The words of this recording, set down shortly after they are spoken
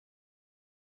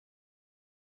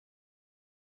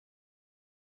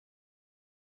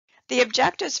The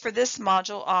objectives for this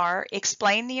module are: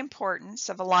 explain the importance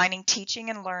of aligning teaching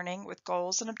and learning with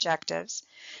goals and objectives,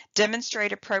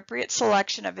 demonstrate appropriate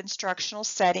selection of instructional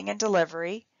setting and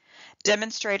delivery,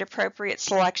 demonstrate appropriate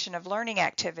selection of learning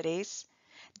activities,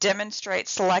 demonstrate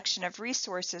selection of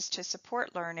resources to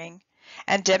support learning,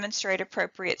 and demonstrate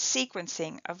appropriate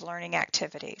sequencing of learning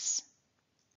activities.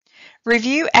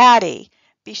 Review ADE.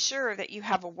 Be sure that you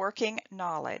have a working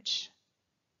knowledge.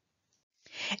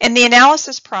 In the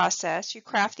analysis process, you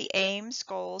craft the aims,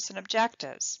 goals, and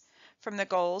objectives. From the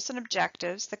goals and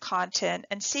objectives, the content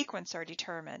and sequence are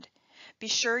determined. Be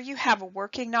sure you have a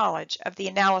working knowledge of the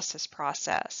analysis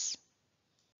process.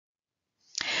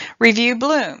 Review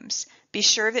Blooms. Be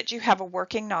sure that you have a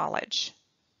working knowledge.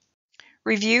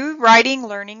 Review writing,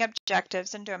 learning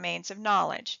objectives, and domains of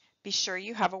knowledge. Be sure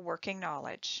you have a working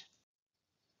knowledge.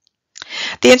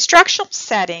 The instructional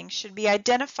setting should be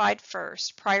identified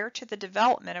first prior to the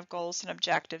development of goals and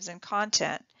objectives and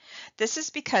content. This is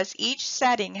because each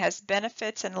setting has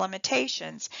benefits and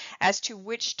limitations as to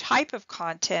which type of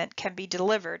content can be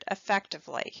delivered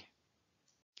effectively.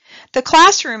 The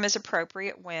classroom is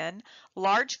appropriate when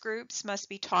large groups must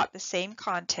be taught the same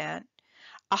content,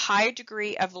 a high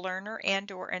degree of learner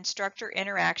and/or instructor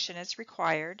interaction is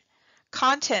required,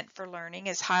 content for learning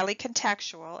is highly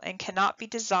contextual and cannot be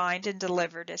designed and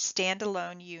delivered as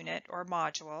standalone unit or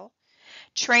module,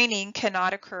 training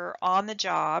cannot occur on the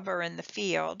job or in the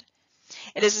field,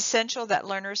 it is essential that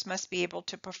learners must be able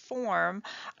to perform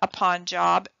upon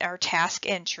job or task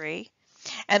entry,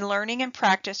 and learning and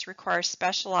practice requires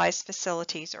specialized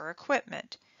facilities or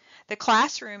equipment. The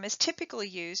classroom is typically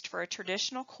used for a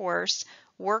traditional course,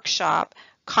 workshop,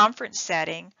 conference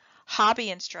setting, hobby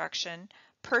instruction,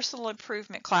 personal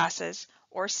improvement classes,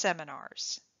 or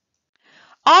seminars.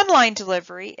 Online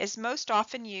delivery is most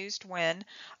often used when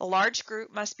a large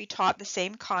group must be taught the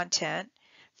same content,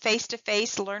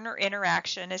 face-to-face learner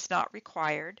interaction is not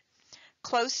required,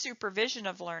 close supervision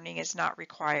of learning is not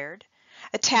required,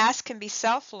 a task can be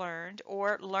self-learned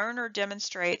or learner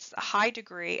demonstrates a high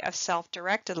degree of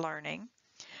self-directed learning.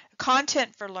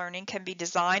 Content for learning can be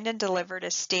designed and delivered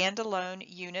as standalone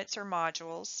units or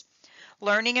modules.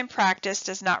 Learning and practice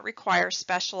does not require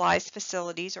specialized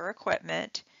facilities or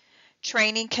equipment.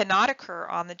 Training cannot occur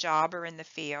on the job or in the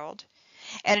field.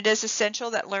 And it is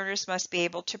essential that learners must be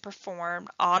able to perform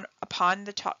upon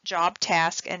the job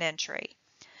task and entry.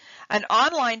 An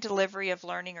online delivery of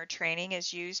learning or training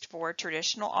is used for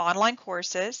traditional online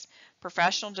courses,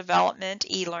 professional development,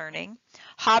 e-learning,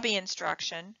 hobby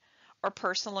instruction, or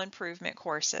personal improvement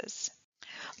courses.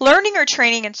 Learning or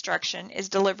training instruction is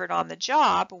delivered on the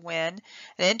job when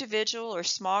an individual or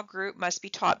small group must be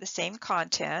taught the same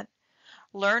content.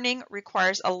 Learning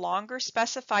requires a longer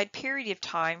specified period of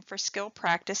time for skill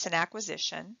practice and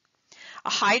acquisition. A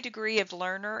high degree of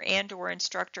learner and/or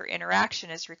instructor interaction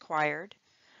is required.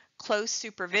 Close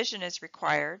supervision is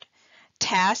required.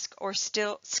 Task or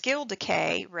skill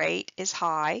decay rate is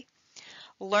high.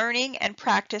 Learning and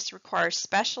practice requires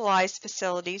specialized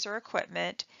facilities or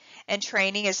equipment, and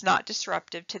training is not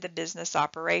disruptive to the business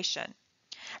operation.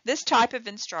 This type of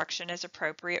instruction is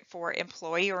appropriate for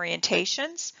employee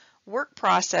orientations, work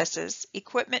processes,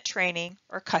 equipment training,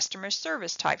 or customer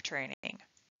service type training.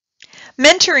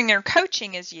 Mentoring or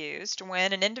coaching is used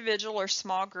when an individual or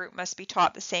small group must be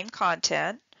taught the same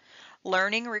content.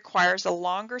 Learning requires a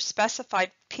longer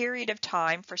specified period of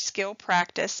time for skill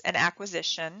practice and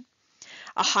acquisition.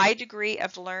 A high degree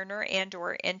of learner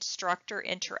and/or instructor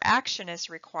interaction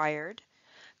is required.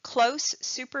 Close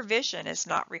supervision is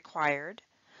not required.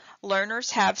 Learners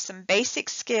have some basic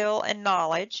skill and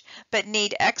knowledge but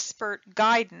need expert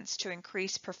guidance to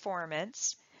increase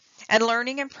performance. And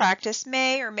learning and practice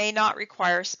may or may not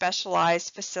require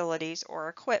specialized facilities or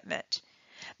equipment.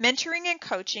 Mentoring and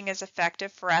coaching is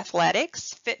effective for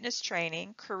athletics, fitness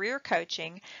training, career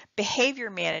coaching, behavior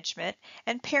management,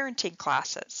 and parenting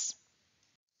classes.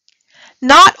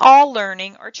 Not all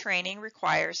learning or training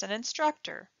requires an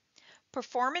instructor.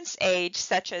 Performance aids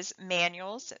such as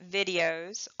manuals,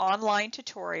 videos, online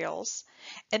tutorials,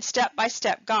 and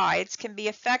step-by-step guides can be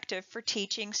effective for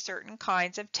teaching certain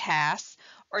kinds of tasks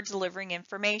or delivering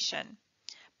information.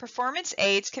 Performance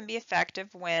aids can be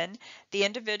effective when the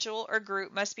individual or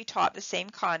group must be taught the same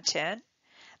content,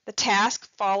 the task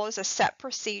follows a set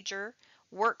procedure,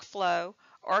 workflow,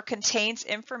 or contains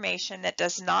information that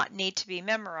does not need to be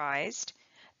memorized.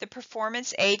 The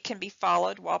performance aid can be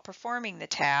followed while performing the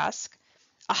task.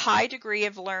 A high degree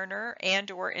of learner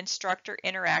and/or instructor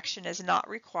interaction is not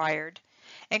required,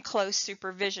 and close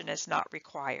supervision is not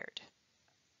required.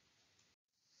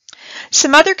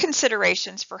 Some other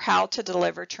considerations for how to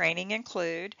deliver training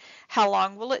include: how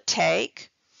long will it take?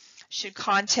 Should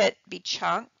content be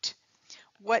chunked?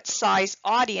 What size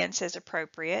audience is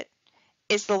appropriate?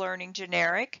 Is the learning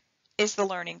generic? Is the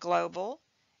learning global?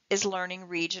 Is learning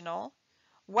regional?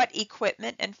 What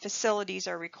equipment and facilities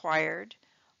are required?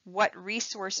 What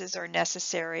resources are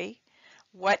necessary?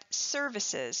 What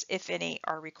services, if any,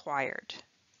 are required?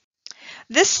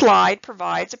 This slide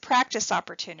provides a practice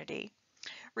opportunity.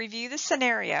 Review the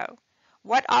scenario.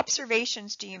 What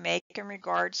observations do you make in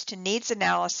regards to needs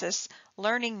analysis,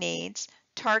 learning needs,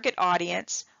 target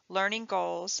audience, learning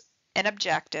goals and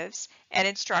objectives, and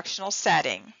instructional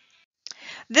setting?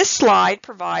 This slide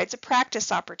provides a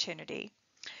practice opportunity.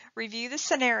 Review the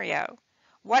scenario.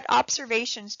 What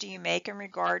observations do you make in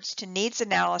regards to needs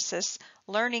analysis,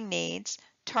 learning needs,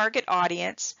 target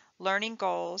audience, learning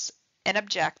goals and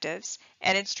objectives,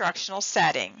 and instructional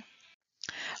setting?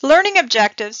 Learning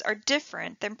objectives are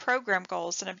different than program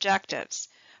goals and objectives.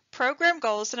 Program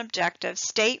goals and objectives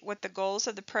state what the goals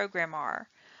of the program are.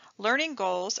 Learning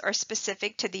goals are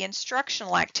specific to the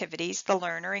instructional activities the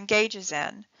learner engages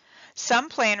in. Some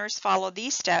planners follow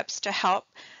these steps to help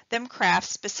them craft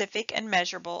specific and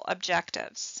measurable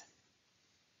objectives.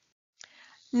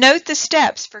 Note the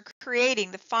steps for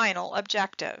creating the final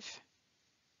objective.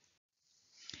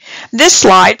 This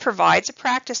slide provides a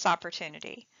practice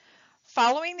opportunity.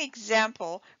 Following the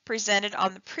example presented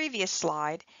on the previous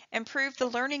slide, improve the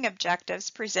learning objectives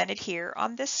presented here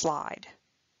on this slide.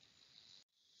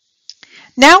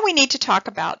 Now we need to talk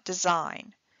about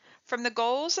design. From the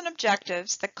goals and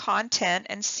objectives, the content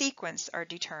and sequence are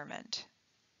determined.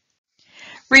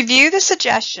 Review the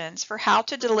suggestions for how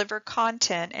to deliver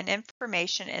content and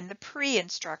information in the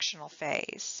pre-instructional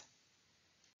phase.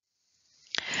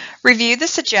 Review the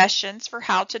suggestions for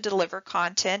how to deliver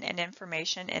content and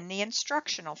information in the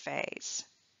instructional phase.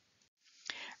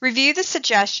 Review the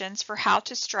suggestions for how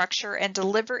to structure and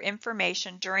deliver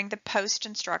information during the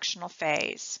post-instructional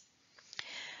phase.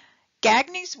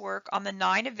 Gagney's work on the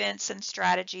 9 events and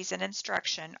strategies in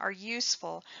instruction are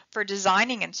useful for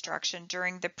designing instruction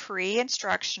during the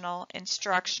pre-instructional,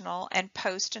 instructional, and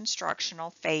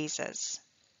post-instructional phases.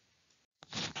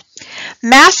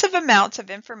 Massive amounts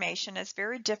of information is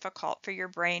very difficult for your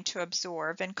brain to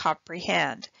absorb and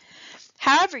comprehend.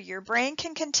 However, your brain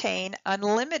can contain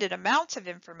unlimited amounts of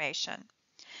information.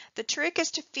 The trick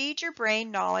is to feed your brain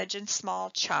knowledge in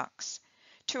small chunks.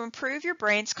 To improve your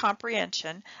brain's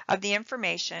comprehension of the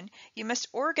information, you must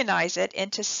organize it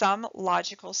into some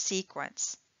logical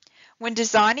sequence. When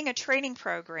designing a training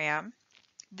program,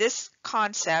 this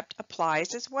concept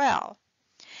applies as well.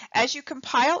 As you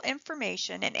compile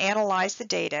information and analyze the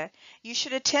data, you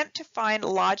should attempt to find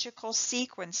logical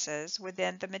sequences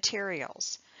within the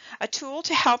materials. A tool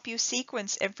to help you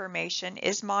sequence information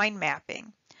is mind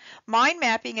mapping. Mind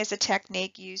mapping is a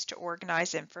technique used to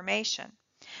organize information.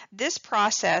 This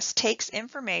process takes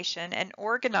information and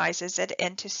organizes it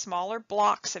into smaller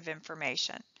blocks of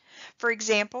information. For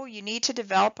example, you need to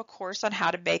develop a course on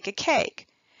how to bake a cake.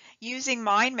 Using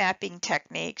mind mapping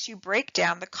techniques, you break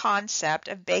down the concept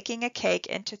of baking a cake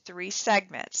into 3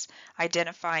 segments: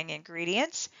 identifying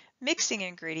ingredients, mixing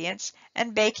ingredients,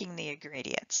 and baking the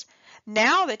ingredients.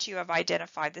 Now that you have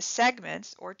identified the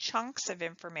segments or chunks of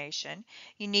information,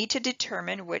 you need to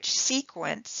determine which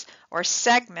sequence or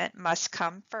segment must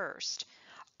come first.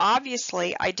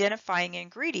 Obviously, identifying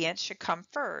ingredients should come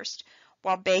first,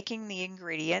 while baking the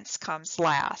ingredients comes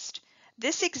last.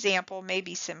 This example may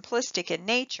be simplistic in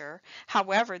nature,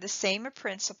 however, the same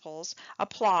principles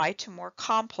apply to more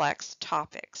complex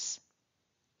topics.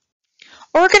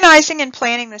 Organizing and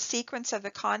planning the sequence of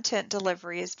the content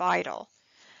delivery is vital.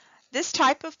 This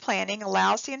type of planning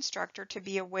allows the instructor to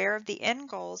be aware of the end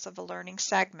goals of a learning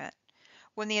segment.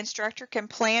 When the instructor can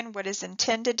plan what is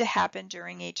intended to happen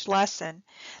during each lesson,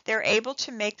 they're able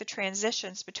to make the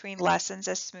transitions between lessons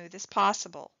as smooth as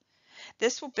possible.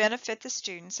 This will benefit the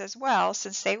students as well,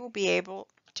 since they will be able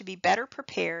to be better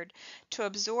prepared to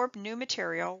absorb new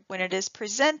material when it is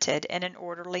presented in an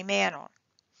orderly manner.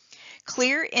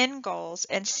 Clear end goals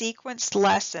and sequenced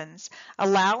lessons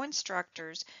allow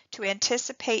instructors to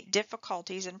anticipate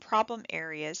difficulties and problem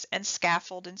areas and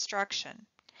scaffold instruction.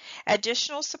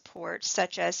 Additional support,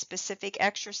 such as specific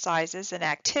exercises and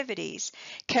activities,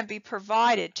 can be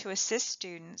provided to assist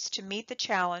students to meet the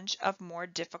challenge of more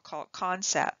difficult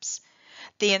concepts.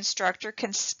 The instructor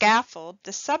can scaffold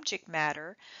the subject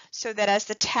matter so that as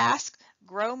the tasks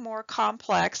grow more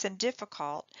complex and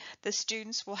difficult, the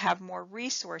students will have more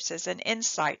resources and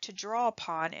insight to draw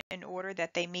upon in order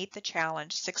that they meet the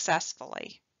challenge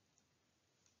successfully.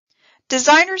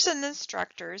 Designers and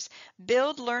instructors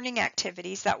build learning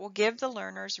activities that will give the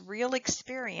learners real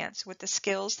experience with the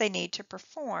skills they need to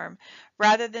perform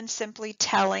rather than simply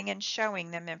telling and showing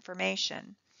them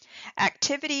information.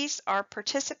 Activities are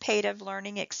participative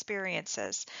learning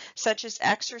experiences such as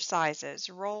exercises,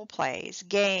 role plays,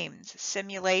 games,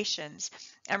 simulations,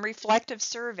 and reflective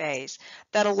surveys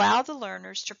that allow the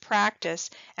learners to practice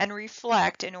and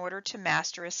reflect in order to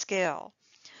master a skill.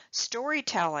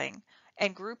 Storytelling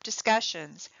and group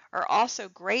discussions are also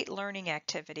great learning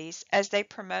activities as they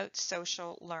promote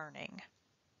social learning.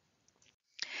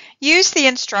 Use the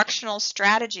instructional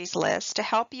strategies list to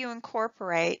help you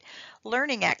incorporate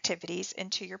learning activities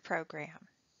into your program.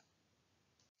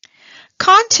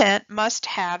 Content must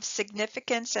have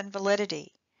significance and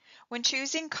validity. When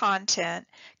choosing content,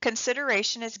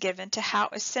 consideration is given to how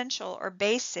essential or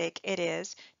basic it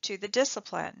is to the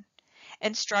discipline.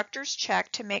 Instructors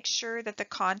check to make sure that the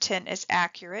content is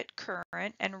accurate,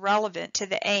 current, and relevant to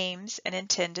the aims and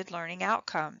intended learning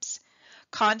outcomes.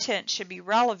 Content should be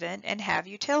relevant and have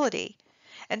utility.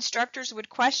 Instructors would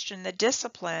question the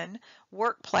discipline,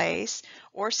 workplace,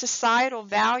 or societal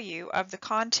value of the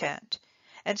content.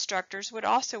 Instructors would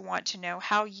also want to know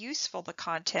how useful the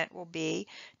content will be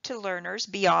to learners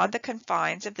beyond the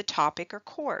confines of the topic or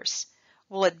course.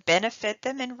 Will it benefit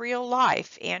them in real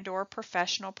life and/or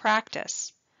professional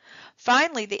practice?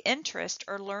 Finally, the interest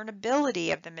or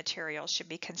learnability of the material should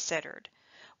be considered.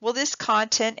 Will this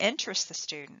content interest the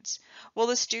students? Will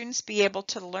the students be able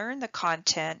to learn the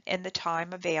content in the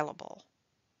time available?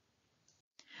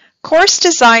 Course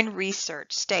design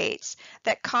research states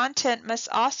that content must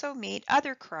also meet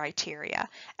other criteria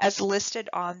as listed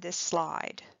on this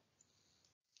slide.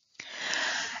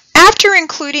 After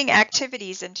including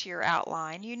activities into your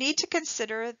outline, you need to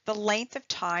consider the length of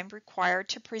time required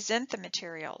to present the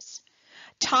materials.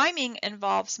 Timing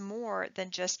involves more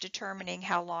than just determining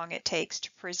how long it takes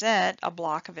to present a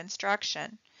block of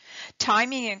instruction.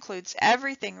 Timing includes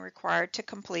everything required to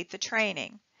complete the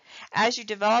training. As you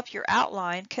develop your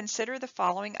outline, consider the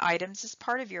following items as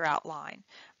part of your outline.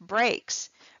 Breaks.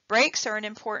 Breaks are an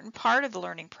important part of the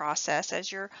learning process as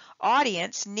your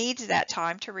audience needs that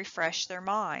time to refresh their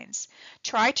minds.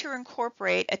 Try to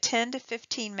incorporate a 10 to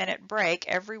 15 minute break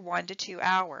every 1 to 2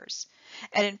 hours.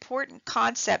 An important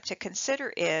concept to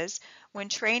consider is when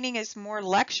training is more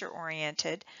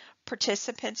lecture-oriented,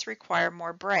 participants require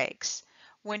more breaks.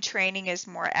 When training is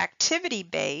more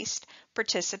activity-based,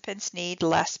 participants need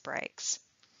less breaks.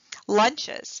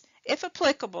 Lunches. If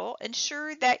applicable,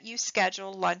 ensure that you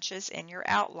schedule lunches in your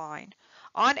outline.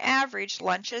 On average,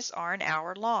 lunches are an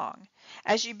hour long.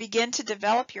 As you begin to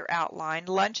develop your outline,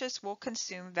 lunches will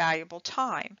consume valuable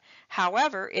time.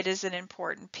 However, it is an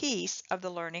important piece of the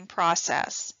learning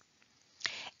process.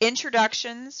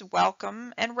 Introductions,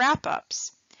 welcome, and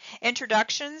wrap-ups.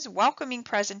 Introductions, welcoming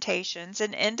presentations,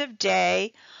 and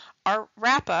end-of-day or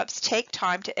wrap-ups take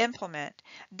time to implement.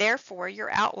 Therefore,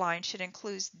 your outline should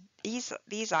include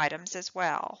these items as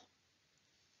well.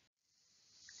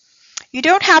 You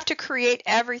don't have to create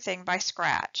everything by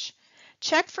scratch.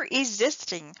 Check for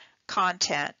existing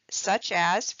content, such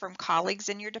as from colleagues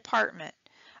in your department,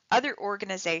 other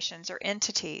organizations or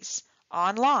entities,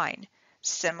 online,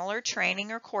 similar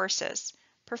training or courses,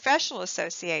 professional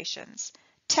associations,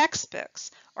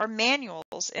 textbooks, or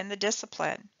manuals in the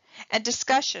discipline, and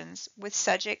discussions with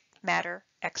subject matter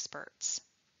experts.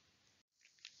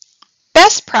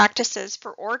 Best practices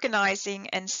for organizing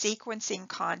and sequencing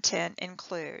content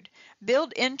include: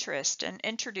 build interest and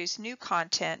introduce new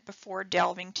content before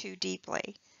delving too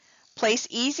deeply. Place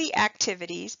easy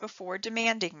activities before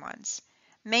demanding ones.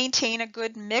 Maintain a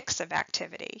good mix of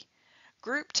activity.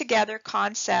 Group together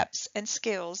concepts and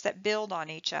skills that build on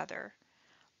each other.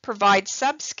 Provide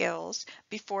sub-skills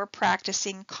before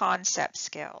practicing concept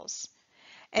skills.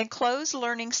 And close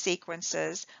learning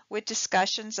sequences with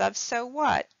discussions of so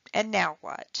what and now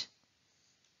what.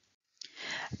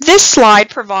 This slide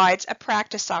provides a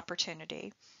practice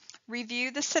opportunity.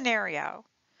 Review the scenario.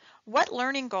 What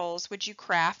learning goals would you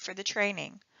craft for the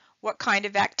training? What kind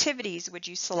of activities would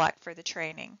you select for the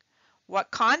training?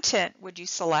 What content would you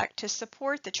select to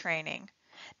support the training?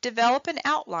 Develop an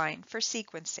outline for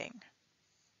sequencing.